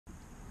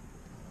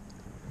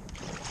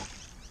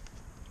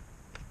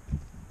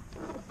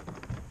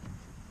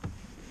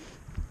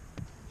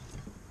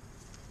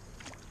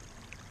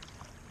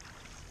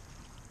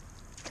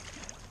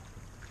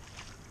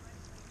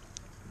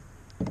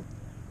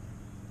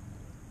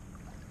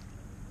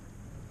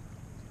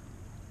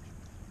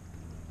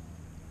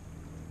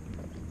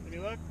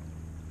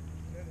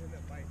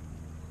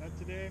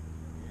today?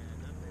 Yeah,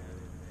 not bad.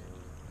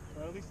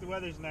 Well, at least the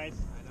weather's nice.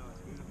 I know,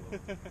 it's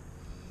beautiful.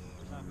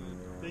 What's up, man?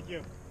 Thank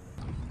you.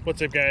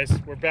 What's up, guys?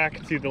 We're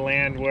back to the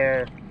land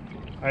where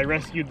I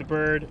rescued the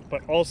bird,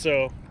 but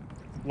also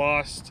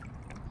lost,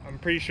 I'm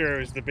pretty sure it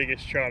was the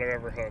biggest trout I've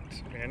ever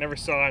hooked. I mean, I never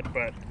saw it,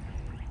 but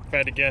if I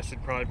had to guess,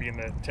 it'd probably be in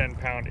the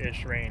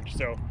 10-pound-ish range.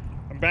 So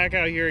I'm back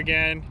out here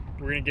again.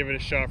 We're gonna give it a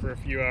shot for a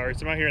few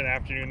hours. I'm out here in the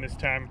afternoon this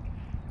time,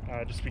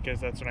 just because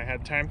that's when I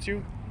had time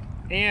to.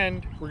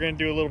 And we're gonna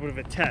do a little bit of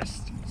a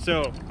test.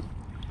 So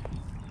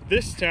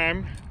this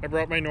time I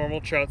brought my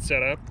normal trout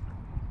setup,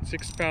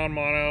 6-pound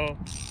mono,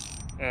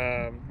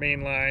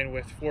 main line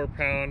with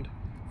 4-pound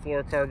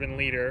fluorocarbon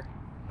leader,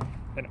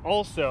 and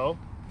also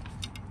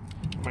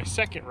my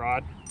second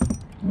rod,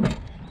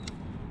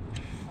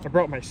 I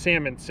brought my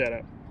salmon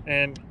setup.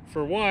 And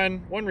for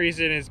one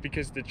reason is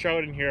because the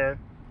trout in here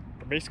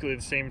are basically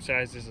the same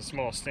size as a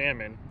small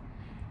salmon,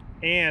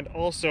 and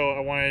also I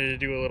wanted to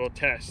do a little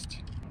test.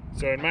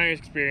 So in my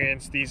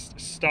experience, these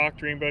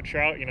stocked rainbow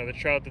trout, you know, the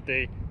trout that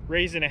they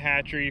raise in a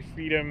hatchery,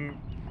 feed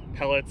them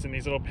pellets in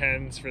these little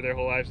pens for their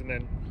whole lives, and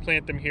then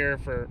plant them here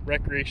for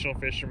recreational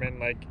fishermen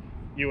like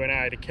you and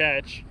I to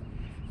catch,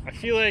 I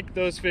feel like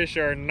those fish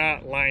are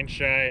not line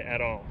shy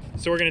at all.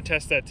 So we're gonna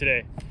test that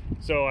today.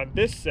 So on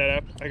this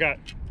setup, I got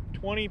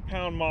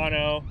 20-pound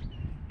mono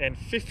and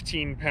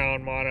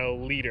 15-pound mono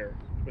leader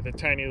with a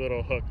tiny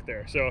little hook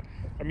there. So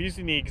I'm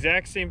using the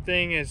exact same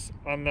thing as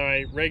on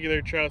my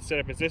regular trout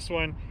setup as this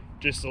one,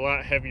 just a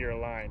lot heavier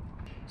line.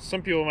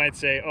 Some people might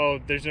say, oh,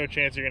 there's no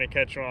chance you're gonna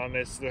catch one on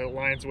this. The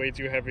line's way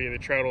too heavy, the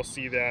trout will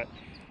see that.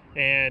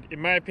 And in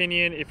my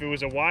opinion, if it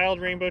was a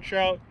wild rainbow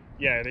trout,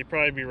 yeah, they'd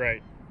probably be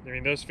right. I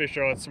mean, those fish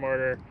are a lot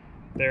smarter.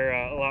 They're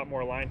a lot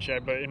more line shy,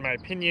 but in my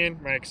opinion,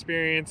 my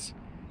experience,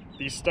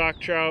 these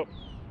stock trout,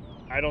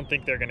 I don't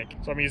think they're gonna. So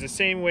I'm gonna use the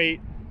same weight,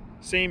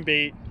 same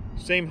bait,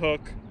 same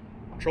hook,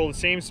 control the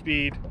same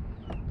speed,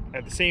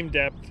 at the same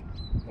depth.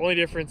 Only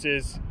difference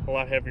is a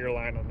lot heavier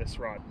line on this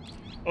rod.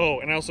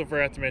 Oh, and I also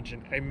forgot to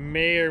mention, I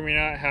may or may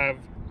not have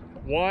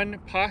one,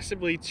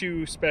 possibly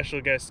two special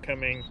guests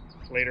coming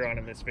later on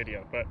in this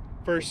video. But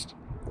first,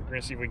 we're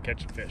gonna see if we can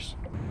catch some fish.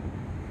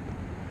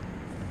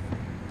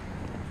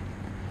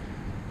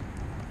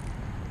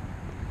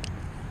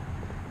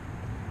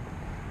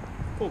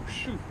 Oh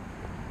shoot,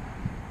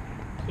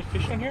 is there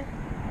fish on here?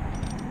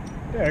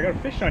 Yeah, I got a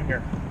fish on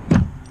here.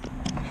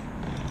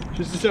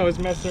 Just as I was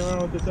messing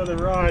around with this other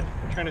rod,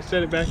 trying to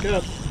set it back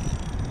up,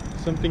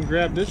 something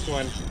grabbed this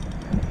one.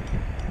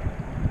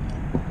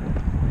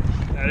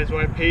 That is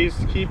why it pays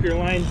to keep your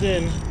lines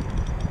in,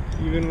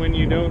 even when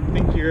you don't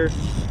think you're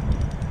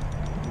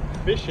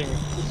fishing.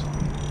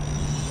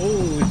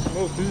 Holy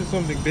smokes, this is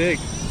something big.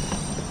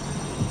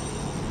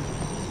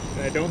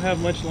 I don't have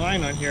much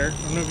line on here.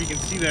 I don't know if you can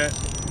see that.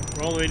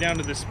 We're all the way down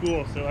to the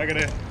spool, so I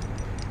gotta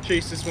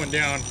chase this one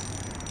down.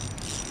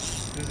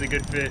 This is a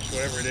good fish,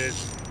 whatever it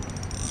is.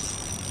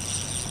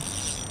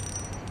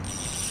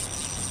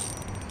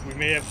 We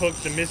may have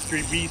hooked the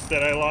mystery beast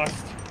that I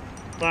lost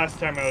last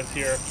time I was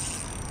here.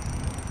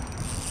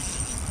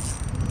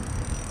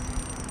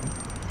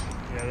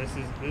 Yeah, this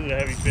is a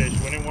heavy fish.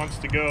 When it wants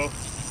to go,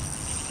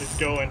 it's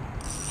going.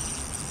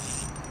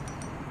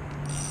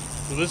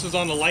 So this was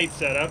on the light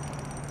setup.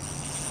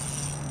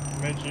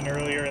 I mentioned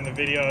earlier in the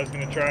video I was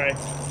going to try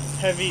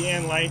heavy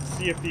and light,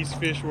 see if these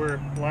fish were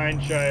line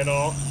shy at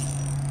all.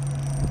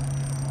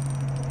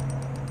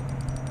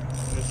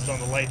 And this is on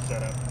the light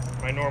setup,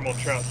 my normal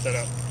trout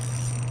setup.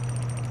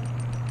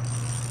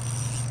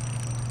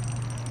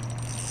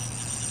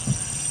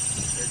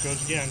 There it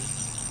goes again.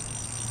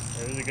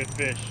 There's a good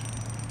fish.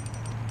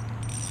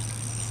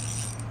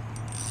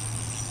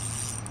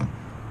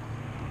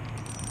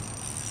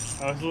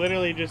 I was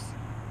literally just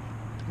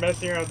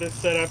messing around with this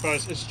setup. I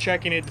was just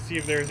checking it to see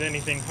if there's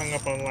anything hung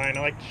up on line.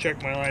 I like to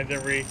check my lines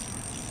every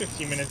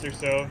 15 minutes or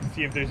so,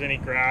 see if there's any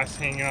grass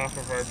hanging off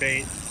of our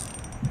bait.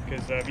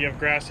 Because if you have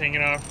grass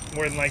hanging off,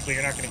 more than likely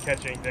you're not going to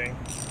catch anything.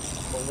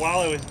 But while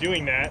I was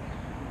doing that,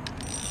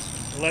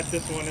 I left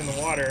this one in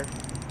the water,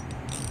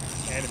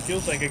 and it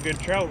feels like a good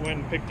trout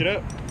went and picked it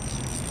up.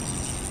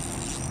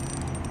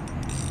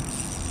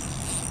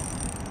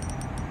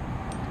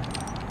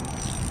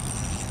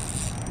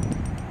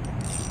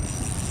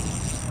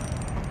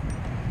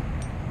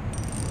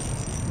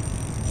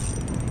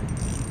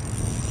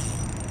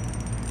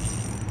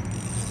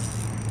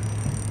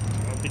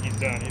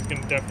 Done. He's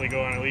going to definitely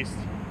go on at least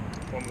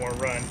one more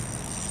run,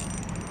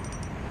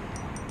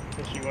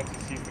 especially once he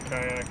sees the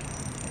kayak.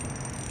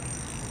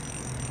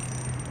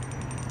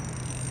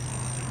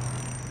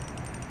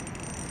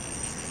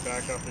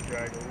 Back off the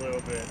drag a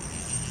little bit.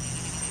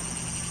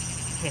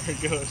 There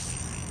he goes.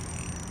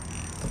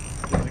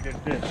 This is a good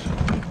fish.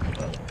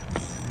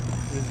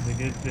 This is a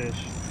good fish.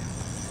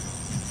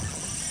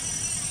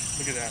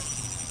 Look at that.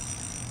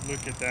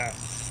 Look at that.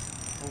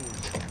 Holy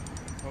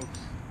smokes.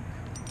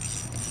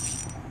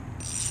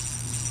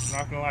 I'm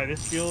not gonna lie,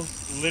 this feels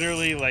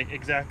literally like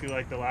exactly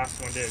like the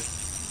last one did.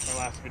 My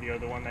last video,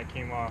 the one that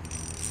came off.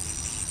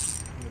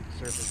 Look at the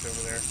surface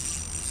over there.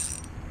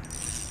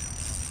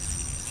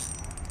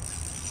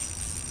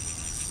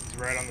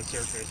 right on the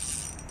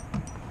surface.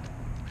 Oh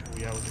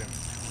yeah, look at him.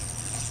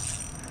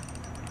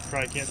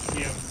 Probably can't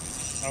see him.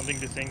 I don't think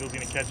this angle's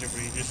gonna catch it,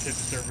 but he just hit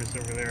the surface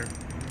over there.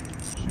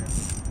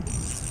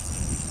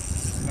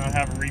 Not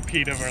have a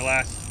repeat of our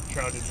last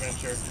trout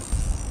adventure.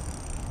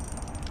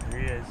 There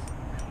he is.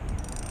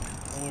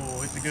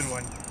 Oh, it's a good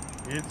one.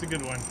 It's a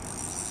good one.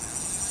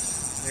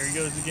 There he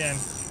goes again.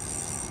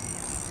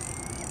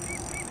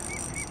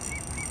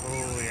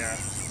 Oh yeah,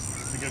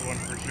 it's a good one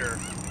for sure.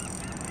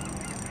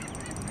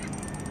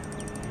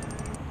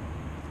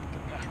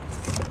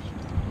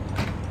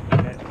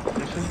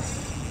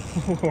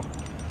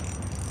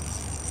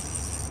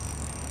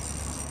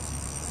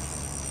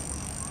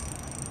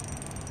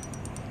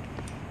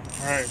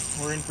 Alright,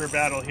 we're in for a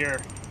battle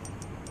here.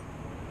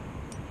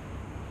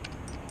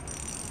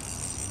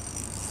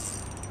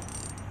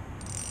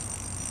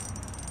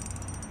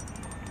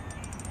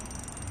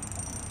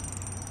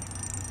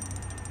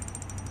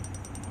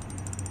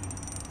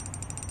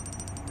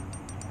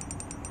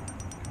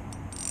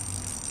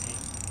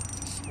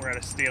 We're at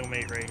a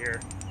stalemate right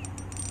here.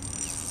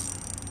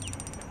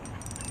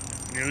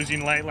 When you're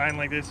losing light line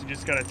like this, you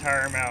just gotta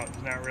tire him out.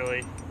 It's not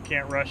really,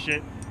 can't rush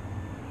it.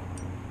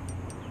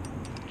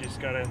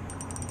 Just gotta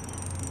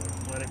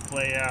let it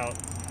play out.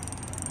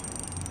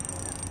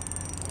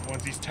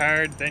 Once he's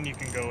tired, then you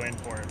can go in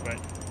for it. But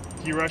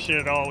if you rush it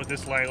at all with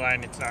this light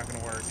line, it's not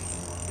gonna work.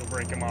 You'll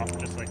break him off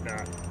just like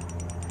that.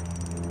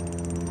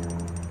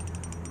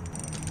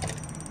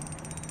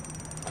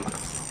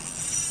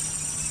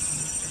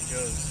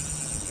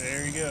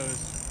 There he goes.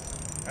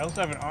 I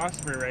also have an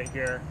osprey right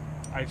here.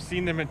 I've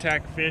seen them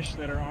attack fish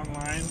that are on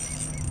line.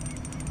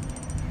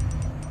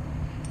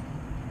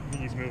 I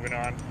think he's moving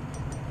on.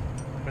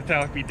 But that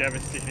would be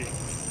devastating.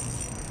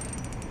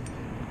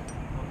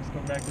 Let's go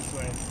back this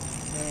way.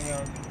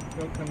 No,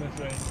 don't come this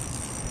way.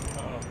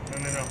 Uh-oh.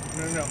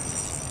 No.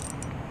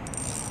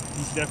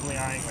 He's definitely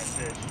eyeing my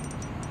fish.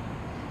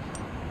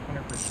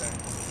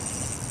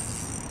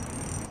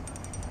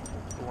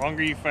 100%. The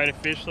longer you fight a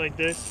fish like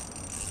this,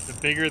 the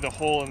bigger the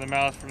hole in the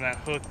mouth from that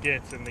hook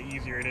gets and the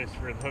easier it is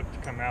for the hook to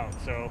come out.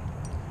 So,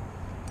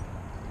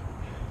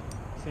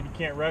 I said you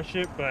can't rush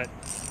it, but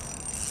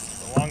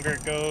the longer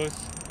it goes,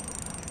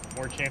 the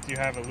more chance you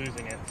have of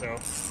losing it. So,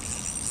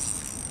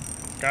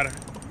 gotta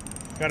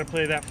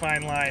play that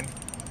fine line.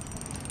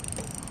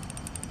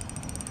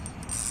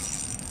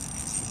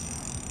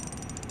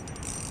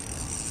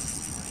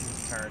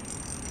 He's tired.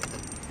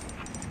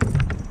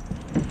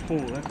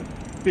 Oh, that's a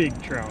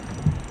big trout.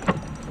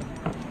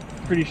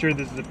 Pretty sure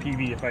this is a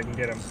PB if I can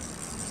get him.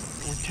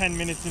 We're 10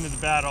 minutes into the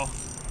battle.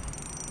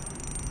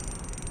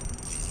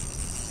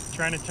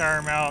 Trying to tire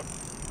him out.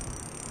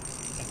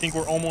 I think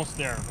we're almost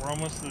there. We're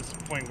almost to this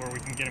point where we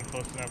can get him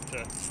close enough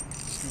to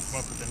scoop him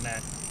up with the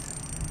net.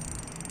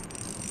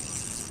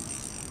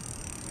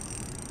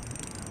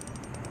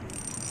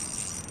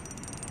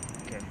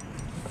 Okay.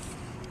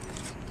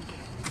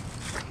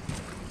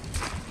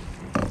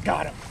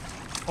 Got him.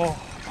 Oh,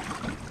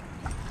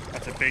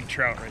 that's a big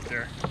trout right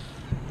there.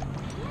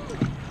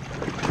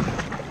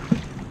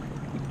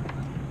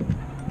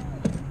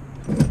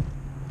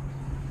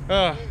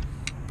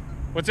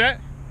 What's that?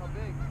 How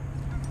big?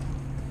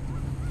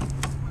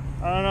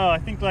 I don't know. I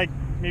think like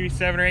maybe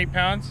 7 or 8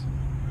 pounds.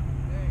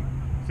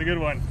 Dang. It's a good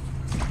one.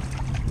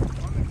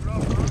 On the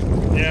drop,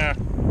 huh? Yeah.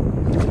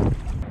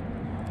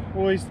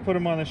 Always put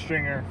them on the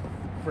stringer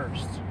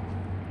first.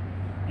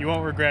 You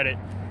won't regret it.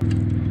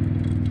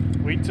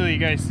 Wait till you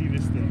guys see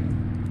this thing.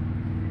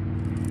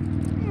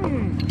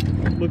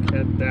 Look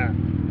at that.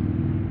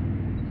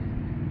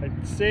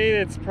 I'd say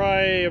it's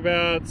probably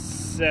about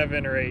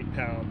 7 or 8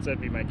 pounds.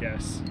 That'd be my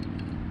guess.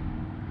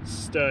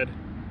 Stud.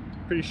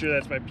 Pretty sure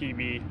that's my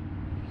PB.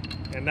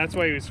 And that's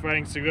why he was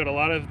fighting so good. A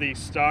lot of the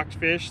stocked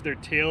fish, their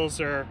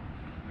tails are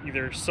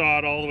either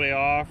sawed all the way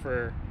off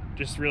or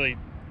just really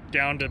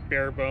down to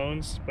bare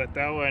bones. But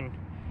that one,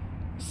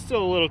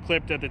 still a little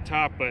clipped at the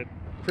top, but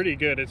pretty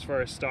good as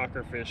far as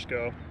stalker fish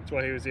go. That's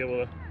why he was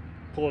able to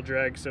pull a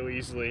drag so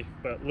easily.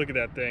 But look at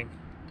that thing.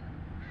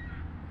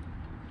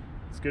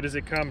 As good as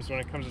it comes when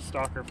it comes to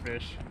stalker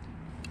fish.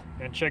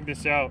 And check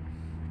this out.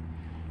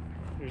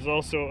 There's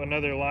also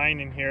another line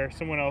in here.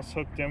 Someone else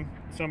hooked him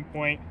at some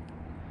point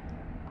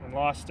and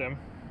lost him.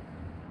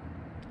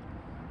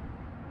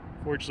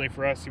 Fortunately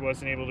for us, he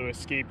wasn't able to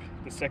escape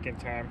the second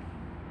time.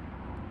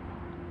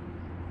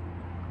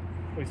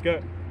 Oh, he's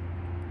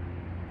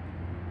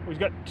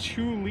got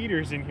 2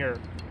 leaders in here.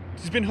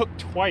 He's been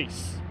hooked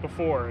twice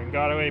before and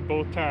got away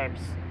both times.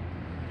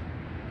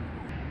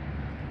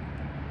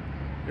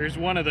 There's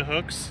one of the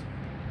hooks.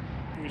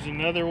 There's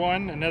another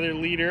one, another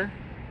leader.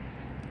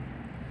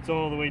 It's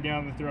all the way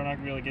down the throat. I'm not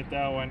gonna be able to get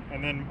that one.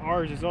 And then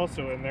ours is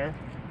also in there.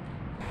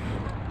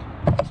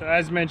 So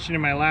as mentioned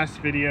in my last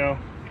video,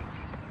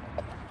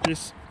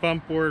 this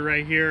bump board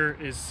right here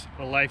is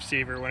a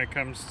lifesaver when it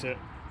comes to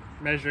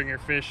measuring your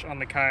fish on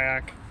the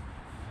kayak.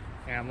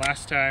 And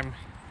last time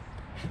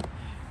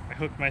I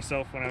hooked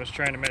myself when I was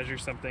trying to measure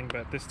something,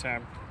 but this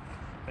time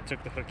I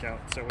took the hook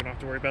out, so we don't have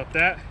to worry about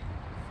that.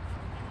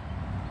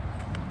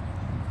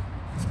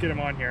 Let's get him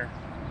on here.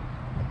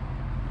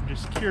 I'm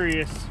just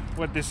curious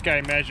what this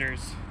guy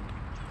measures.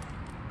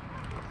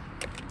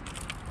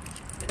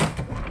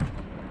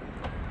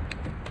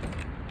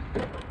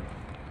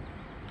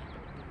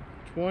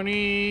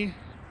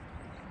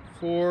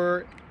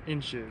 "24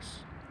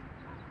 inches,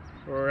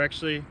 or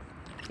actually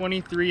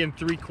 23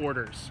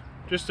 3/4,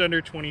 just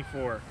under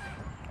 24.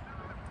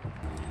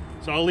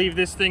 So I'll leave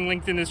this thing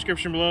linked in the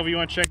description below if you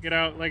want to check it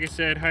out. Like I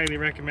said, highly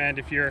recommend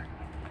if you're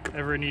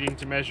ever needing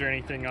to measure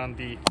anything on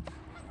the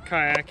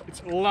kayak.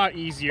 It's a lot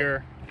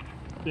easier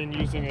than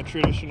using a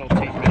traditional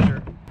tape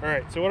measure. All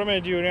right, so what I'm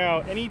going to do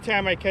now,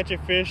 anytime I catch a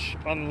fish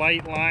on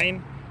light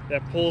line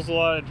that pulls a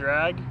lot of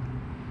drag,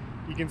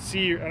 you can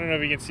see, I don't know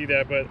if you can see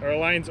that, but our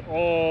line's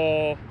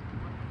all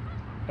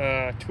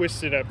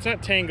twisted up. It's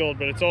not tangled,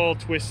 but it's all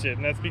twisted,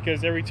 and that's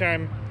because every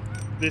time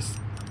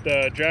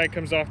the drag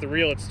comes off the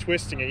reel, it's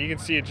twisting it. You can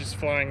see it just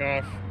flying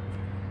off,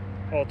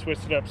 all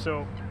twisted up.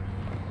 So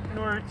in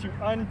order to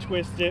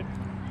untwist it,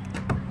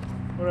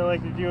 what I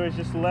like to do is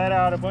just let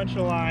out a bunch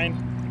of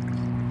line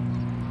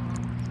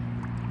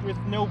with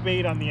no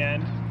bait on the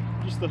end,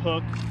 just the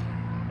hook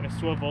and a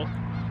swivel.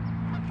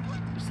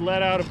 Just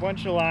let out a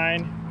bunch of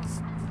line,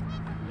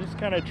 just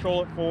kind of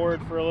troll it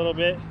forward for a little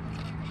bit,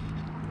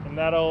 and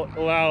that'll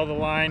allow the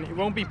line, it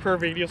won't be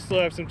perfect, you'll still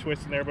have some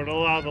twist in there, but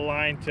it'll allow the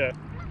line to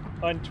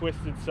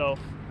untwist itself.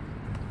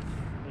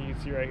 And you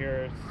can see right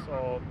here, it's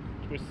all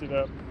twisted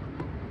up.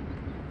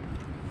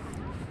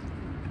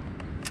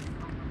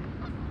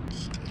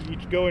 You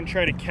go and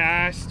try to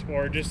cast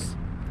or just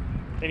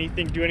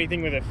do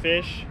anything with a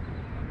fish,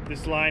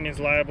 this line is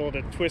liable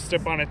to twist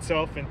up on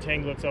itself and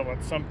tangle itself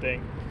on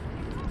something,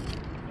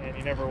 and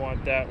you never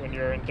want that when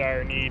you're in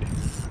dire need.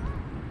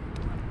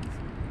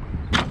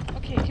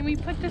 Okay, can we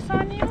put this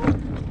on you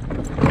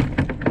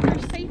for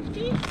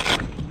safety?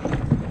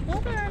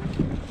 Hold on.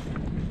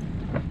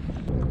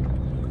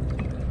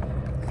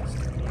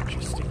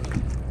 Interesting.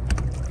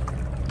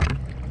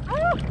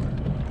 Oh!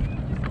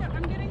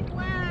 I'm getting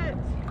wet.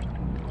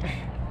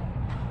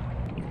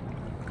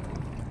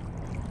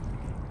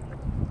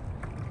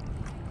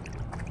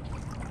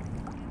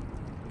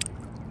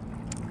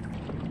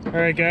 All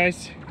right,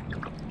 guys,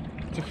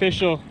 it's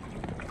official.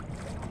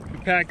 We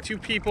packed 2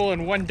 people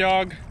and 1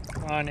 dog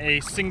on a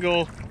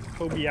single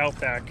Hobie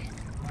Outback.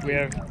 We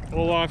have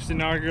Olaf's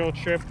inaugural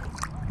trip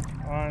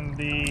on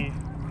the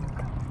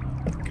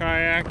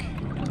kayak.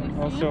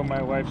 Also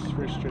my wife's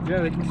first trip. Yeah,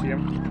 they can see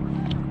him.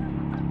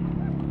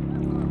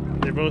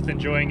 They're both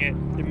enjoying it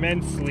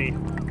immensely.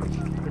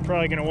 They're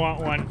probably gonna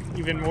want one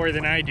even more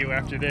than I do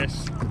after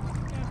this.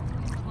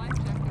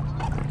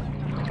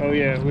 Oh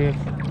yeah, we have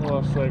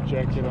Olaf's life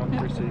jacket on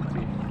for safety. I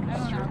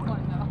don't have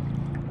one though.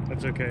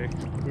 That's okay.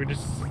 We're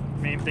just,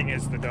 main thing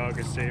is the dog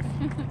is safe.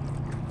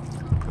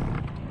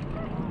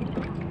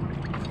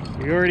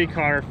 We already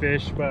caught our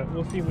fish, but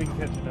we'll see if we can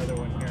catch another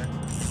one here.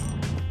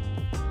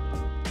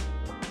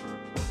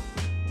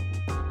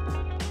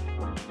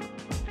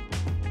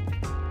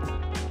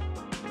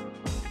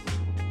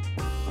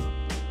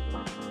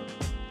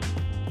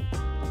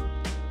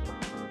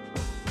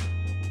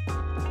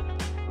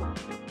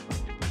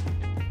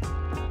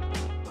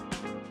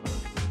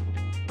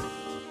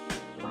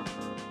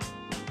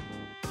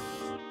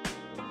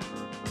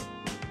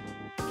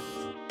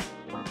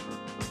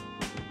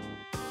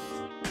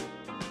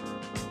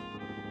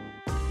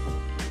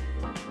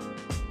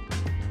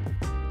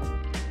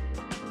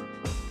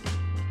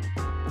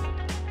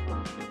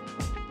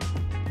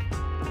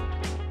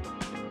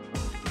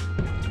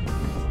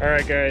 All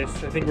right, guys,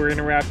 I think we're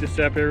gonna wrap this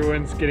up.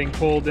 Everyone's getting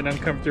cold and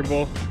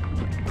uncomfortable,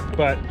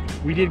 but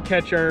we did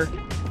catch our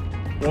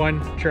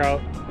 1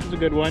 trout. It was a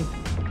good one,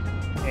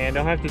 and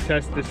I'll have to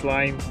test this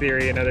line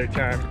theory another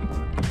time.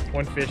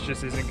 1 fish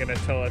just isn't gonna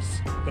tell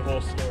us the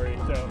whole story.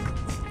 So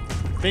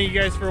thank you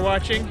guys for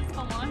watching,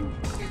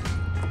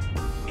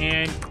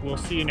 and we'll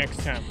see you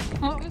next time.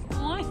 What was the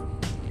line?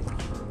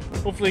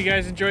 Hopefully you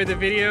guys enjoyed the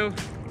video.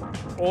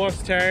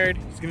 Olaf's tired,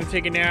 he's gonna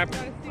take a nap.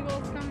 Got a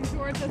seagull's coming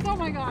towards us. Oh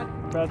my god.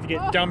 About to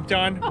get dumped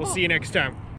on. We'll see you next time.